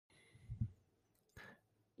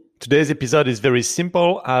Today's episode is very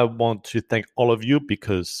simple. I want to thank all of you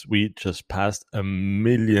because we just passed 1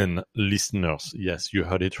 million listeners. Yes, you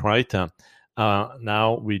heard it right.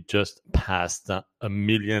 Now we just passed 1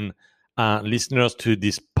 million listeners to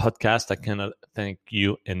this podcast. I cannot thank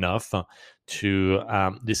you enough to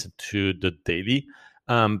listen to the daily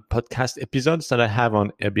podcast episodes that I have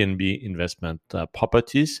on Airbnb investment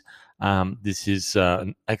properties. This is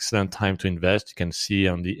an excellent time to invest. You can see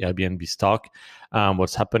on the Airbnb stock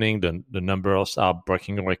what's happening. The numbers are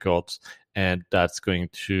breaking records, and that's going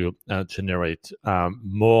to generate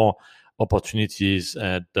more opportunities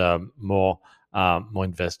and more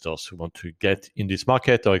investors who want to get in this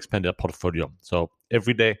market or expand their portfolio. So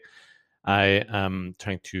every day, I am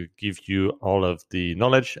trying to give you all of the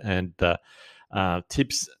knowledge and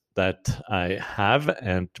tips that I have,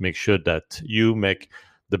 and to make sure that you make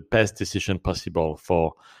the best decision possible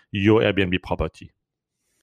for your Airbnb property.